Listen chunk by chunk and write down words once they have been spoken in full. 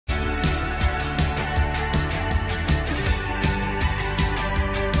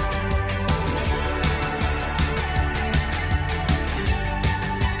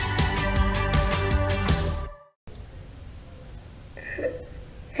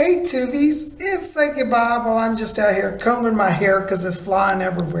Hey Tubies, it's Psychic Bob. Well, I'm just out here combing my hair because it's flying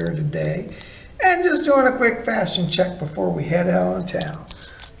everywhere today. And just doing a quick fashion check before we head out on town.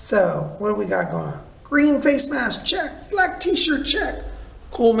 So, what do we got going on? Green face mask, check. Black t-shirt, check.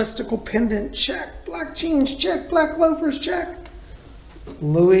 Cool mystical pendant, check. Black jeans, check. Black loafers, check.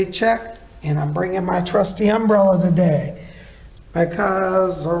 Louis, check. And I'm bringing my trusty umbrella today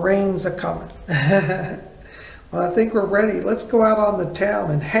because the rain's a-coming. Well, I think we're ready. Let's go out on the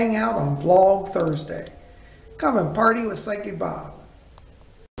town and hang out on Vlog Thursday. Come and party with Psychic Bob.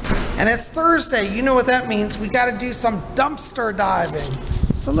 And it's Thursday. You know what that means. We got to do some dumpster diving.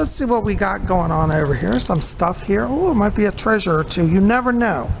 So let's see what we got going on over here. Some stuff here. Oh, it might be a treasure or two. You never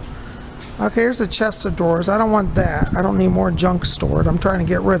know. Okay, here's a chest of drawers. I don't want that. I don't need more junk stored. I'm trying to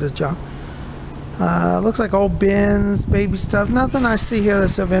get rid of junk. Looks like old bins, baby stuff. Nothing I see here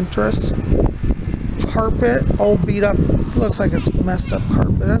that's of interest. Carpet, old beat up, looks like it's messed up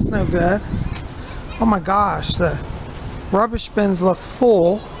carpet. That's no good. Oh my gosh, the rubbish bins look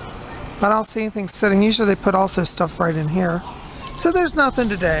full, but I don't see anything sitting. Usually they put also stuff right in here. So there's nothing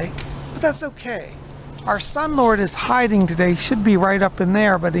today, but that's okay. Our Sun Lord is hiding today. He should be right up in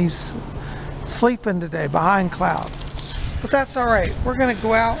there, but he's sleeping today behind clouds. But that's all right. We're going to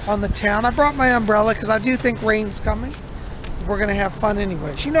go out on the town. I brought my umbrella because I do think rain's coming. We're going to have fun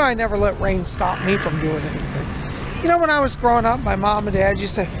anyways. You know, I never let rain stop me from doing anything. You know, when I was growing up, my mom and dad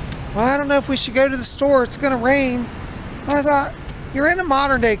used to say, well, I don't know if we should go to the store. It's going to rain. And I thought, you're in a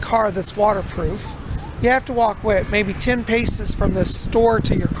modern day car that's waterproof. You have to walk, what, maybe 10 paces from the store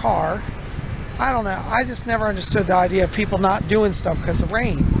to your car. I don't know. I just never understood the idea of people not doing stuff because of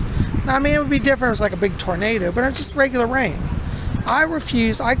rain. Now, I mean, it would be different if it was like a big tornado, but it's just regular rain. I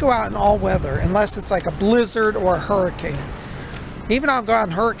refuse. I go out in all weather unless it's like a blizzard or a hurricane. Even I'll go out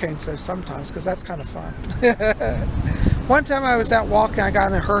in hurricanes though sometimes because that's kind of fun. One time I was out walking, I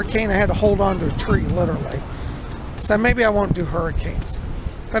got in a hurricane, I had to hold on to a tree, literally. So maybe I won't do hurricanes,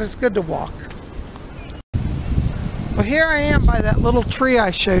 but it's good to walk. Well, here I am by that little tree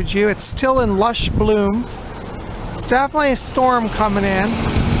I showed you. It's still in lush bloom. It's definitely a storm coming in.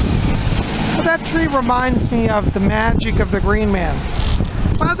 But that tree reminds me of the magic of the Green Man.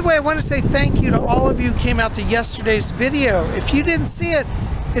 By the way, I want to say thank you to all of you who came out to yesterday's video. If you didn't see it,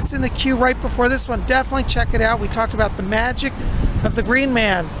 it's in the queue right before this one. Definitely check it out. We talked about the magic of the Green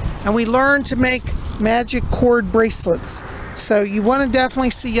Man, and we learned to make magic cord bracelets. So you want to definitely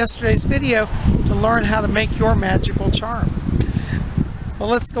see yesterday's video to learn how to make your magical charm. Well,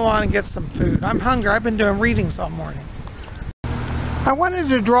 let's go on and get some food. I'm hungry. I've been doing readings all morning. I wanted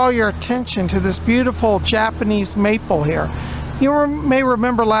to draw your attention to this beautiful Japanese maple here. You may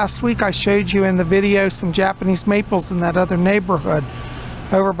remember last week I showed you in the video some Japanese maples in that other neighborhood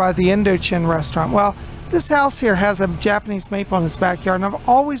over by the Indochin restaurant. Well, this house here has a Japanese maple in its backyard, and I've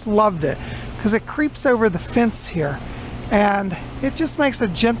always loved it because it creeps over the fence here and it just makes a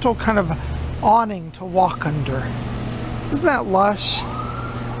gentle kind of awning to walk under. Isn't that lush?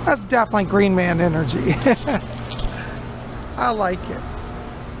 That's definitely Green Man energy. I like it.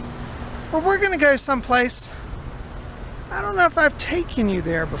 Well, we're going to go someplace. I don't know if I've taken you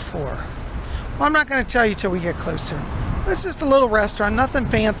there before. Well, I'm not going to tell you till we get closer. It's just a little restaurant, nothing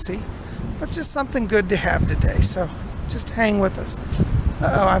fancy, but just something good to have today. So just hang with us.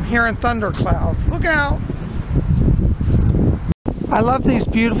 Uh-oh, I'm hearing thunderclouds. Look out! I love these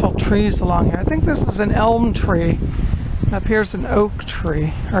beautiful trees along here. I think this is an elm tree. Up here's an oak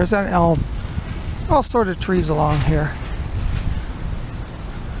tree. Or is that an elm? All sort of trees along here.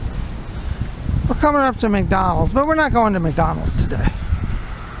 We're coming up to McDonald's, but we're not going to McDonald's today.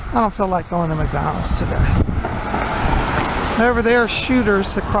 I don't feel like going to McDonald's today. Over there,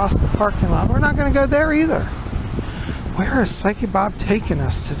 Shooters across the parking lot. We're not going to go there either. Where is Psychic Bob taking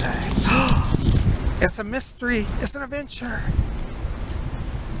us today? It's a mystery. It's an adventure.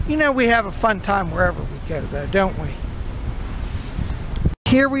 You know we have a fun time wherever we go, though, don't we?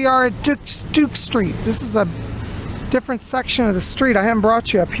 Here we are at Duke Street. This is a different section of the street. I haven't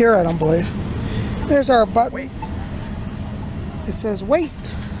brought you up here, I don't believe. There's our button. Wait. It says wait,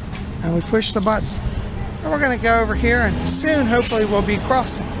 and we push the button. And we're going to go over here, and soon, hopefully, we'll be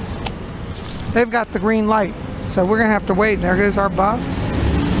crossing. They've got the green light, so we're going to have to wait. And there goes our bus.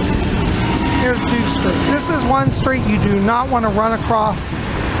 Here's Duke Street. This is one street you do not want to run across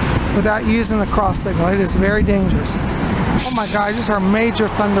without using the cross signal. It is very dangerous. Oh my God, just our major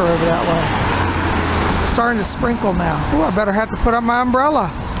thunder over that way. It's starting to sprinkle now. Oh, I better have to put up my umbrella.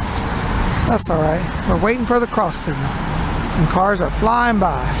 That's all right. We're waiting for the cross signal. And cars are flying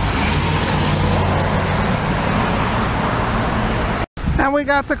by. And we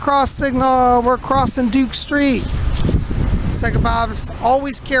got the cross signal. We're crossing Duke Street. Psychic Bob's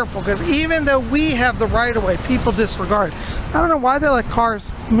always careful, because even though we have the right of way, people disregard. I don't know why they let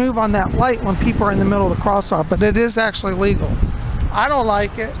cars move on that light when people are in the middle of the crosswalk, but it is actually legal. I don't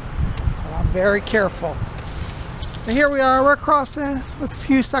like it, but I'm very careful. And here we are, we're crossing with a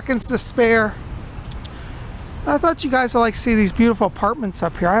few seconds to spare. I thought you guys would like to see these beautiful apartments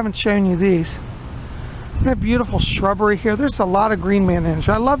up here. I haven't shown you these. We have beautiful shrubbery here. There's a lot of green management.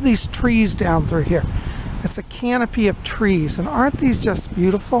 I love these trees down through here. It's a canopy of trees, and aren't these just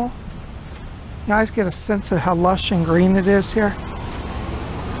beautiful? You guys get a sense of how lush and green it is here.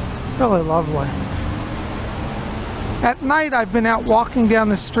 Really lovely. At night, I've been out walking down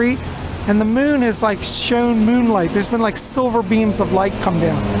the street, and the moon is like shown moonlight. There's been like silver beams of light come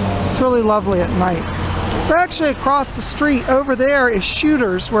down. It's really lovely at night. But actually across the street over there is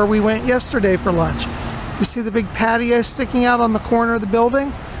Shooters, where we went yesterday for lunch. You see the big patio sticking out on the corner of the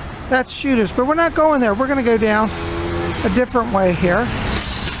building? That's Shooters, but we're not going there. We're going to go down a different way here.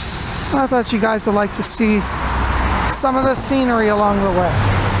 I thought you guys would like to see some of the scenery along the way.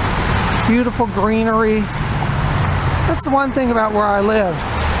 Beautiful greenery. That's the one thing about where I live.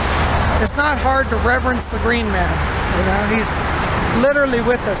 It's not hard to reverence the green man. You know, he's literally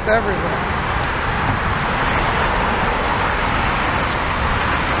with us everywhere.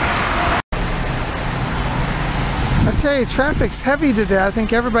 I tell you, traffic's heavy today. I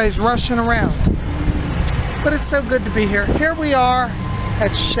think everybody's rushing around. But it's so good to be here. Here we are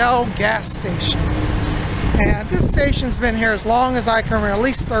at Shell gas station. And this station's been here as long as I can remember, at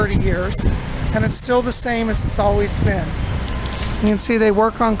least 30 years. And it's still the same as it's always been. You can see they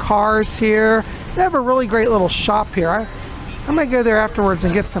work on cars here. They have a really great little shop here. I might go there afterwards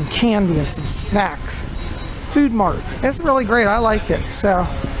and get some candy and some snacks. Food Mart. It's really great. I like it. So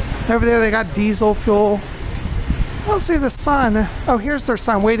over there they got diesel fuel. Let's see the sign. Oh, here's their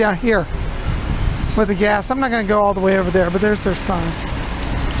sign way down here with the gas. I'm not going to go all the way over there, but there's their sign.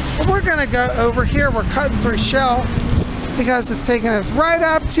 Well, we're going to go over here. We're cutting through Shell because it's taking us right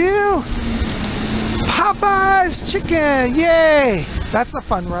up to Popeye's Chicken. Yay! That's a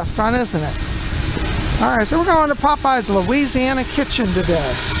fun restaurant, isn't it? All right, so we're going to Popeye's Louisiana Kitchen today.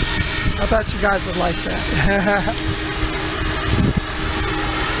 I thought you guys would like that.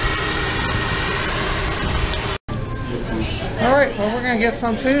 All right, well, we're gonna get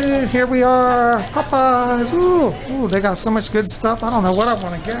some food. Here we are, Popeyes. Ooh, they got so much good stuff. I don't know what I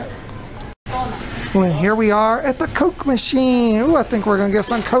want to get. Ooh, and here we are at the Coke machine. Ooh, I think we're gonna get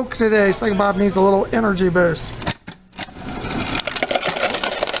some Coke today. Psychic Bob needs a little energy boost.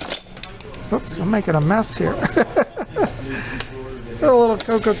 Oops, I'm making a mess here. A little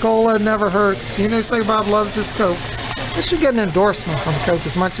Coca-Cola never hurts. You know, Psychic Bob loves his Coke. I should get an endorsement from Coke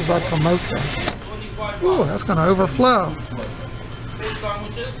as much as I promote them. Ooh, that's gonna overflow.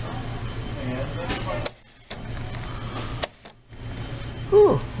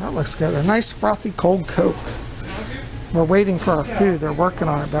 Ooh, that looks good. A nice frothy cold Coke. We're waiting for our food. They're working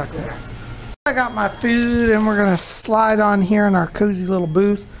on it back there. I got my food and we're gonna slide on here in our cozy little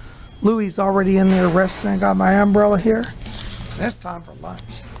booth. Louie's already in there resting. I got my umbrella here. It's time for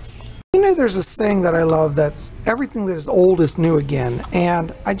lunch. You know, there's a saying that I love that's everything that is old is new again.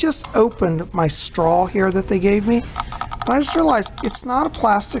 And I just opened my straw here that they gave me. And I just realized it's not a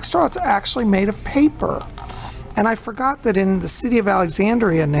plastic straw. It's actually made of paper. And I forgot that in the city of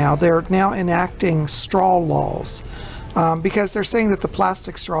Alexandria now, they're now enacting straw laws. Because they're saying that the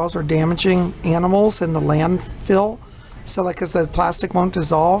plastic straws are damaging animals in the landfill. So like, because the plastic won't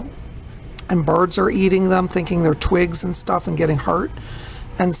dissolve. And birds are eating them, thinking they're twigs and stuff and getting hurt.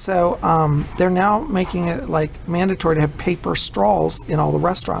 And so they're now making it like mandatory to have paper straws in all the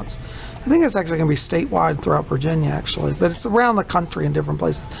restaurants. I think it's actually going to be statewide throughout Virginia, actually, but it's around the country in different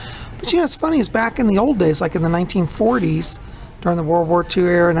places. But you know, it's funny is back in the old days, like in the 1940s, during the World War II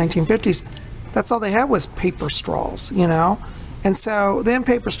era, 1950s, that's all they had was paper straws, you know. And so then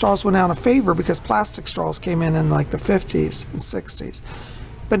paper straws went out of favor because plastic straws came in like the 50s and 60s.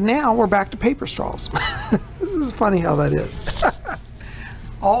 But now we're back to paper straws. This is funny how that is.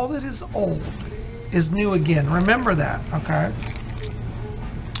 All that is old is new again. Remember that, okay?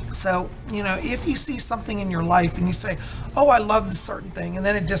 So, you know, if you see something in your life and you say, oh, I love this certain thing, and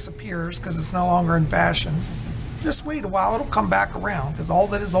then it disappears because it's no longer in fashion, just wait a while. It'll come back around because all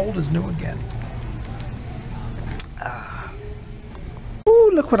that is old is new again.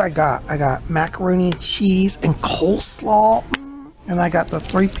 Ooh, look what I got. I got macaroni and cheese and coleslaw. And I got the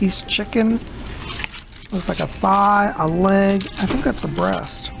 3-piece chicken. Looks like a thigh, a leg. I think that's a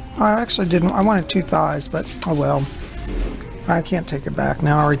breast. I actually didn't. I wanted 2 thighs, but oh well. I can't take it back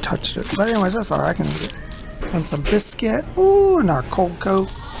now. I already touched it. But anyways, that's all right. I can eat it. And some biscuit. Ooh, and our cold Coke.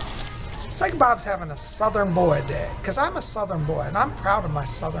 Psychic Bob's having a Southern boy day, because I'm a Southern boy, and I'm proud of my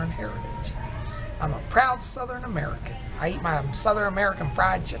Southern heritage. I'm a proud Southern American. I eat my Southern American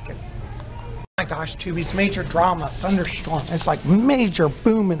fried chicken. Oh my gosh, Tubies, major drama, thunderstorm. It's like major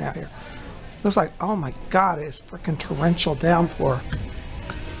booming out here. Looks like, oh my God, it's freaking torrential downpour.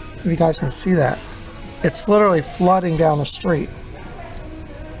 If you guys can see that. It's literally flooding down the street.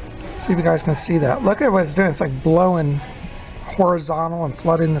 See if you guys can see that. Look at what it's doing. It's like blowing horizontal and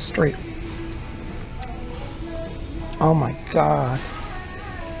flooding the street. Oh my God.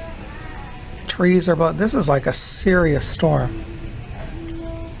 Trees are blowing. This is like a serious storm.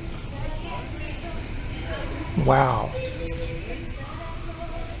 Wow.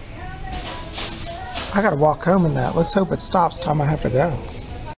 I gotta walk home in that. Let's hope it stops time I have to go.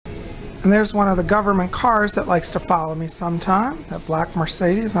 And there's one of the government cars that likes to follow me sometime. That black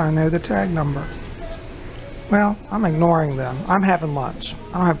Mercedes, and I know the tag number. Well, I'm ignoring them. I'm having lunch.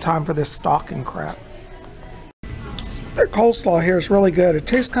 I don't have time for this stalking crap. Their coleslaw here is really good. It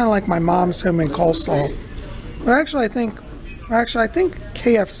tastes kind of like my mom's homemade coleslaw. But actually I think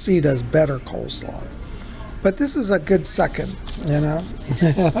KFC does better coleslaw. But this is a good second, you know.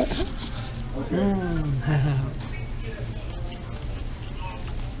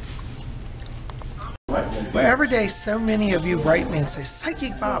 Well, every day so many of you write me and say,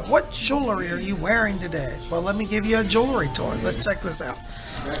 Psychic Bob, what jewelry are you wearing today? Well, let me give you a jewelry tour. Let's check this out.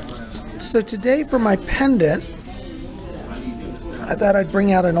 So today for my pendant, I thought I'd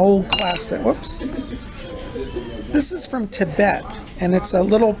bring out an old classic. Whoops. This is from Tibet, and it's a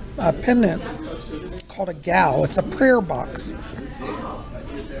little pendant. It's called a gao. It's a prayer box.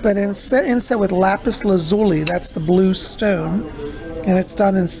 But inside with lapis lazuli, that's the blue stone, and it's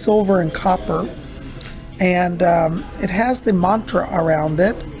done in silver and copper. And it has the mantra around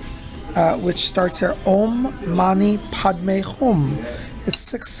it, which starts here, Om Mani Padme Hum.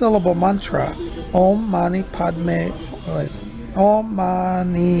 It's 6-syllable mantra. Om Mani Padme, Om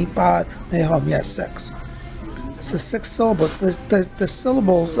Mani Padme Hum. Yes, 6. So 6 syllables. The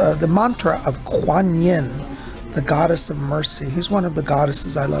syllables, the mantra of Kwan Yin, the goddess of mercy. Who's one of the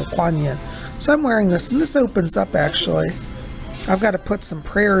goddesses I love, Kwan Yin. So I'm wearing this, and this opens up actually. I've got to put some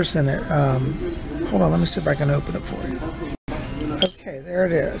prayers in it. Hold on, let me see if I can open it for you. Okay, there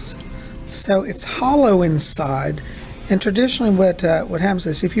it is. So it's hollow inside, and traditionally what happens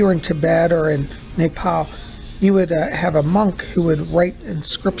is if you were in Tibet or in Nepal, you would have a monk who would write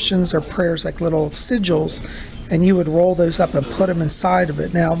inscriptions or prayers like little sigils, and you would roll those up and put them inside of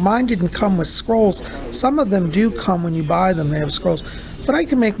it. Now, mine didn't come with scrolls. Some of them do come when you buy them, they have scrolls. But I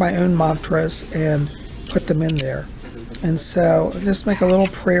can make my own mantras and put them in there. And so just make a little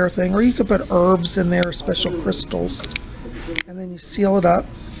prayer thing, or you could put herbs in there, special crystals, and then you seal it up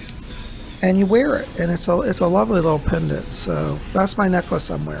and you wear it, and it's a lovely little pendant. So that's my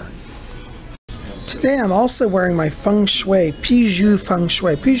necklace I'm wearing. Today I'm also wearing my feng shui, Piju feng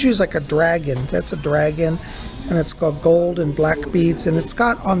shui. Piju is like a dragon. That's a dragon, and it's got gold and black beads, and it's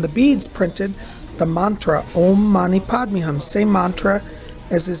got on the beads printed the mantra Om Mani Padme Hum, same mantra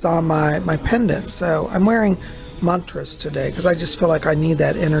as is on my pendant. So I'm wearing mantras today because I just feel like I need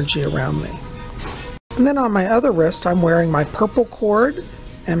that energy around me. And then on my other wrist I'm wearing my purple cord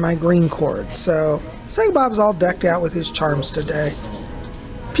and my green cord. So Psychic Bob's all decked out with his charms today.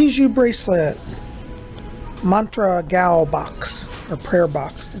 Piju bracelet, mantra gao box or prayer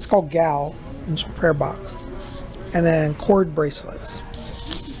box. It's called gao and prayer box. And then cord bracelets.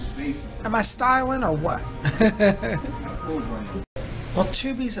 Am I styling or what? Well,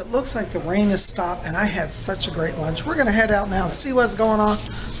 Tubies, it looks like the rain has stopped, and I had such a great lunch. We're going to head out now and see what's going on.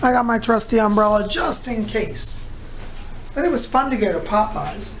 I got my trusty umbrella just in case. But it was fun to go to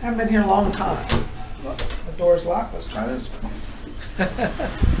Popeyes. Haven't been here a long time. Look, the door's locked. Let's try this one.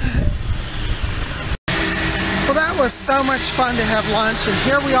 Well, that was so much fun to have lunch, and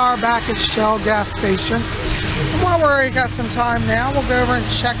here we are back at Shell gas station. And while we already got some time now, we'll go over and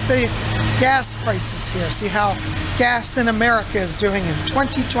check the gas prices here, see how gas in America is doing in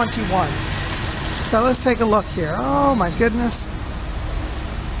 2021. So let's take a look here. Oh my goodness.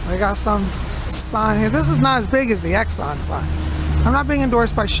 I got some sign here. This is not as big as the Exxon sign. I'm not being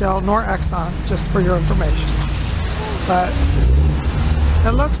endorsed by Shell nor Exxon, just for your information. But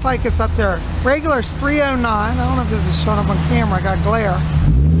it looks like it's up there. Regular is $3.09. I don't know if this is showing up on camera. I got glare.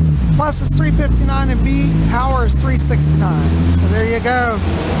 Plus is $3.59 and B power is $3.69. So there you go.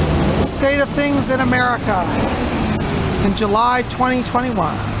 The state of things in America in July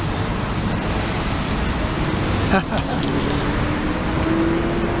 2021.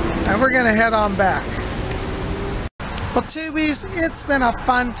 And we're gonna head on back. Well, Tubies, it's been a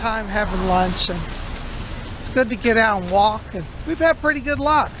fun time having lunch, and it's good to get out and walk, and we've had pretty good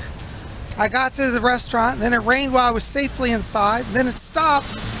luck. I got to the restaurant, then it rained while I was safely inside, then it stopped.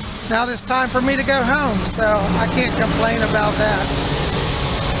 Now it's time for me to go home, so I can't complain about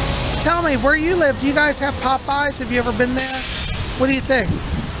that. Tell me, where you live, do you guys have Popeyes? Have you ever been there? What do you think?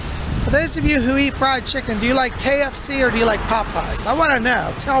 For those of you who eat fried chicken, do you like KFC or do you like Popeyes? I want to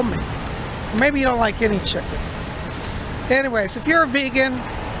know. Tell me. Maybe you don't like any chicken. Anyways, if you're a vegan,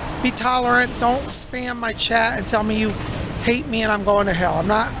 be tolerant. Don't spam my chat and tell me you hate me and I'm going to hell. I'm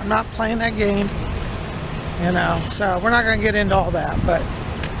not playing that game. You know, so we're not going to get into all that. But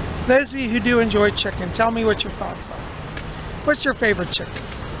for those of you who do enjoy chicken, tell me what your thoughts are. What's your favorite chicken?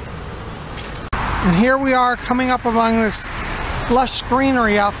 And here we are coming up among this lush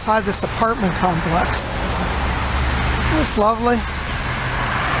greenery outside this apartment complex. It's lovely.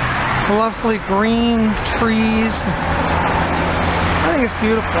 Lovely green trees. I think it's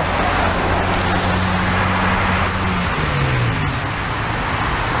beautiful.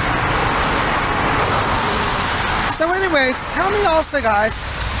 So anyways, tell me also, guys,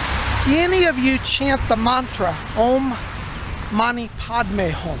 do any of you chant the mantra, Om Mani Padme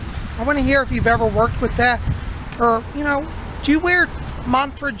Hum? I want to hear if you've ever worked with that. Or, you know, do you wear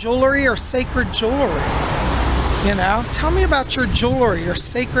mantra jewelry or sacred jewelry? You know, tell me about your jewelry, your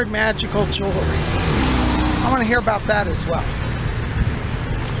sacred magical jewelry. I want to hear about that as well.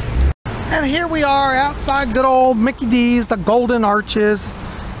 And here we are outside good old Mickey D's, the Golden Arches,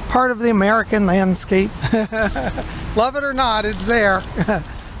 part of the American landscape. Love it or not, it's there. Look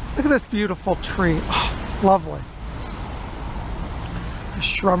at this beautiful tree. Oh, lovely. The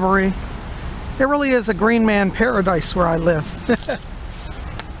shrubbery. It really is a green man paradise where I live.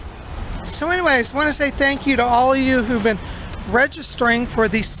 So anyways, I want to say thank you to all of you who've been registering for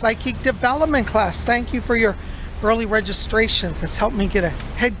the psychic development class. Thank you for your early registrations. It's helped me get a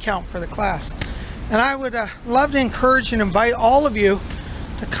head count for the class. And I would love to encourage and invite all of you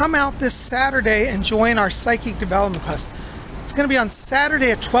to come out this Saturday and join our psychic development class. It's going to be on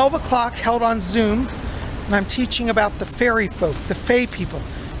Saturday at 12 o'clock, held on Zoom. And I'm teaching about the fairy folk, the fae people,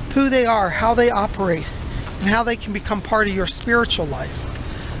 who they are, how they operate, and how they can become part of your spiritual life.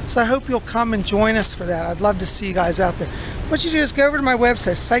 So I hope you'll come and join us for that. I'd love to see you guys out there. What you do is go over to my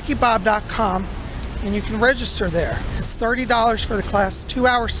website, PsychicBob.com, and you can register there. It's $30 for the class,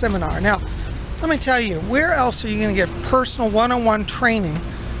 2-hour seminar. Now, let me tell you, where else are you going to get personal one-on-one training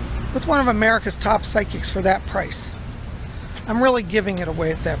with one of America's top psychics for that price? I'm really giving it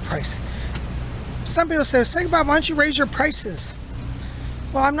away at that price. Some people say, PsychicBob, why don't you raise your prices?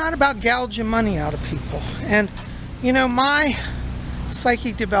 Well, I'm not about gouging money out of people. And, you know, my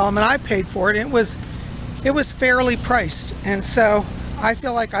psychic development, I paid for it. It was fairly priced, and so I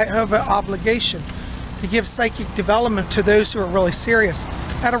feel like I have an obligation to give psychic development to those who are really serious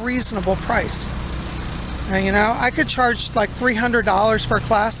at a reasonable price. And, you know, I could charge like $300 for a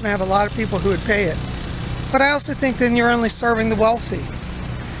class, and I have a lot of people who would pay it. But I also think then you're only serving the wealthy.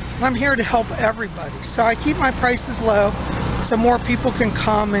 And I'm here to help everybody, so I keep my prices low so more people can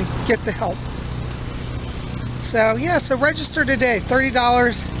come and get the help. So yeah, so register today,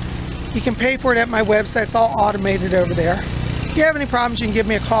 $30. You can pay for it at my website. It's all automated over there. If you have any problems, you can give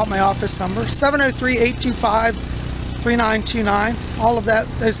me a call at my office number, 703-825-3929. All of that,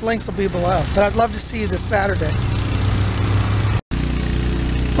 those links will be below. But I'd love to see you this Saturday.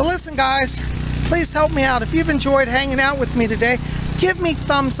 But listen, guys, please help me out. If you've enjoyed hanging out with me today, give me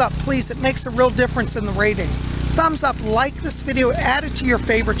thumbs up, please. It makes a real difference in the ratings. Thumbs up, like this video, add it to your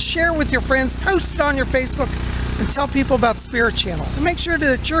favorites, share with your friends, post it on your Facebook, and tell people about Spirit Channel. And make sure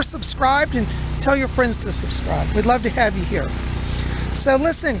that you're subscribed and tell your friends to subscribe. We'd love to have you here. So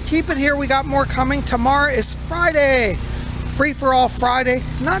listen, keep it here. We got more coming. Tomorrow is Friday. Free for all Friday.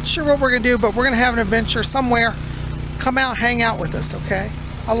 Not sure what we're going to do, but we're going to have an adventure somewhere. Come out, hang out with us, okay?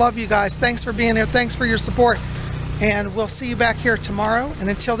 I love you guys. Thanks for being here. Thanks for your support. And we'll see you back here tomorrow. And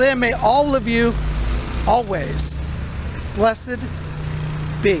until then, may all of you always blessed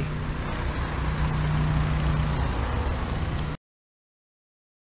be.